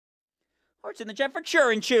Hearts in the chat for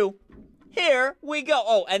Chew. Here we go.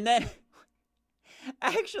 Oh, and then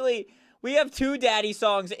actually, we have 2 daddy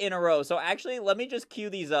songs in a row. So actually, let me just cue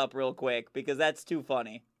these up real quick because that's too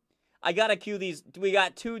funny. I gotta cue these. We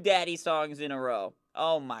got 2 daddy songs in a row.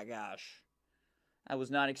 Oh my gosh. I was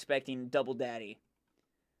not expecting double daddy.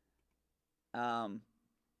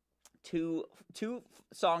 2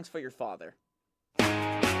 songs for your father.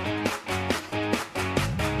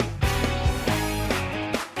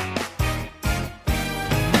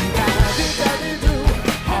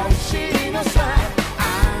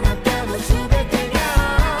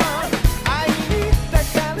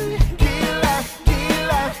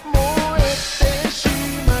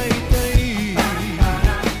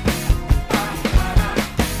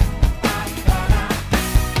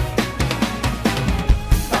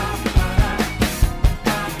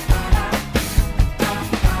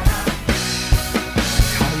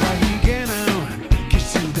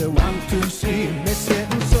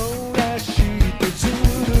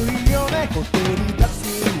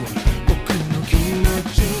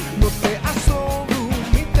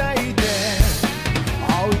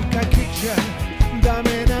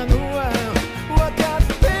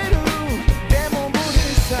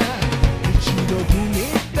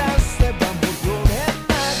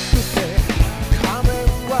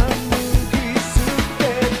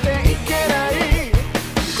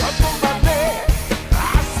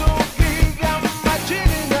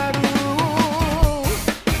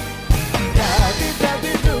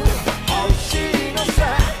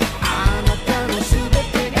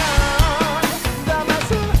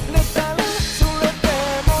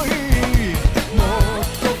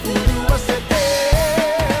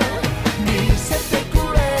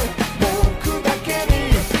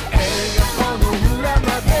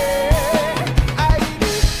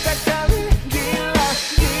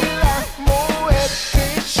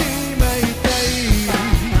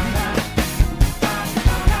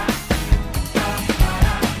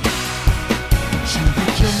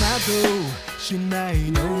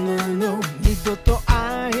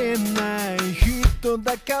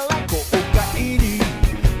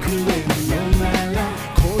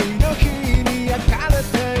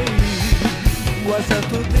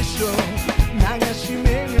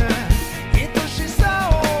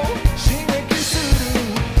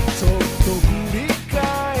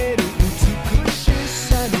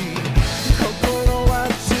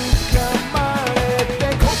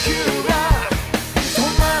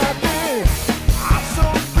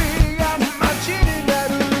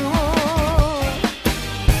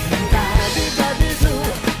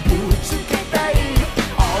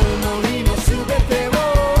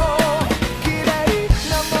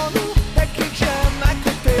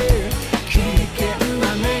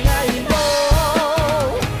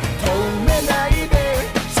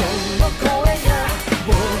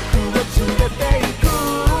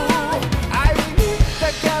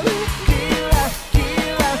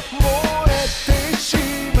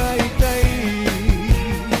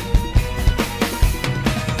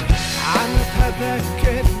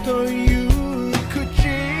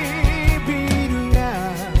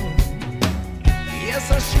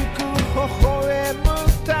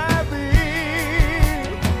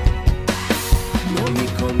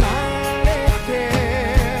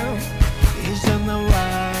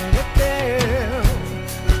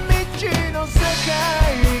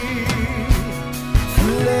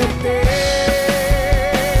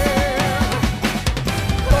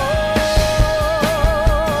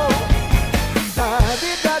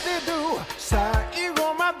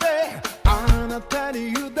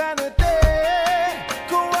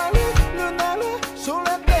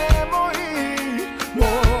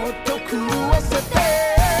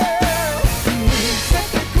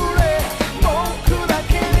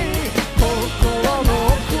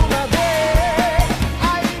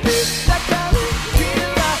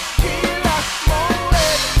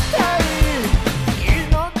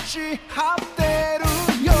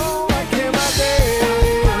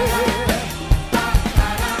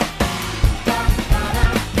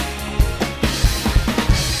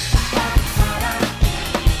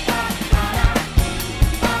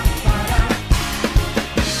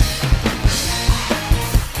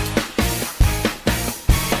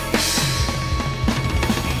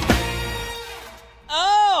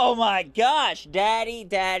 Oh my gosh,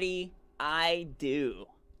 daddy, I do.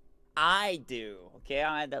 Okay,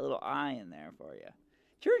 I had that little I in there for you.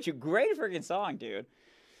 Church, a great freaking song, dude.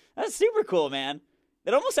 That's super cool, man.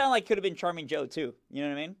 It almost sounded like it could have been Charming Joe, too. You know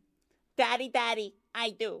what I mean? Daddy, I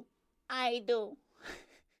do.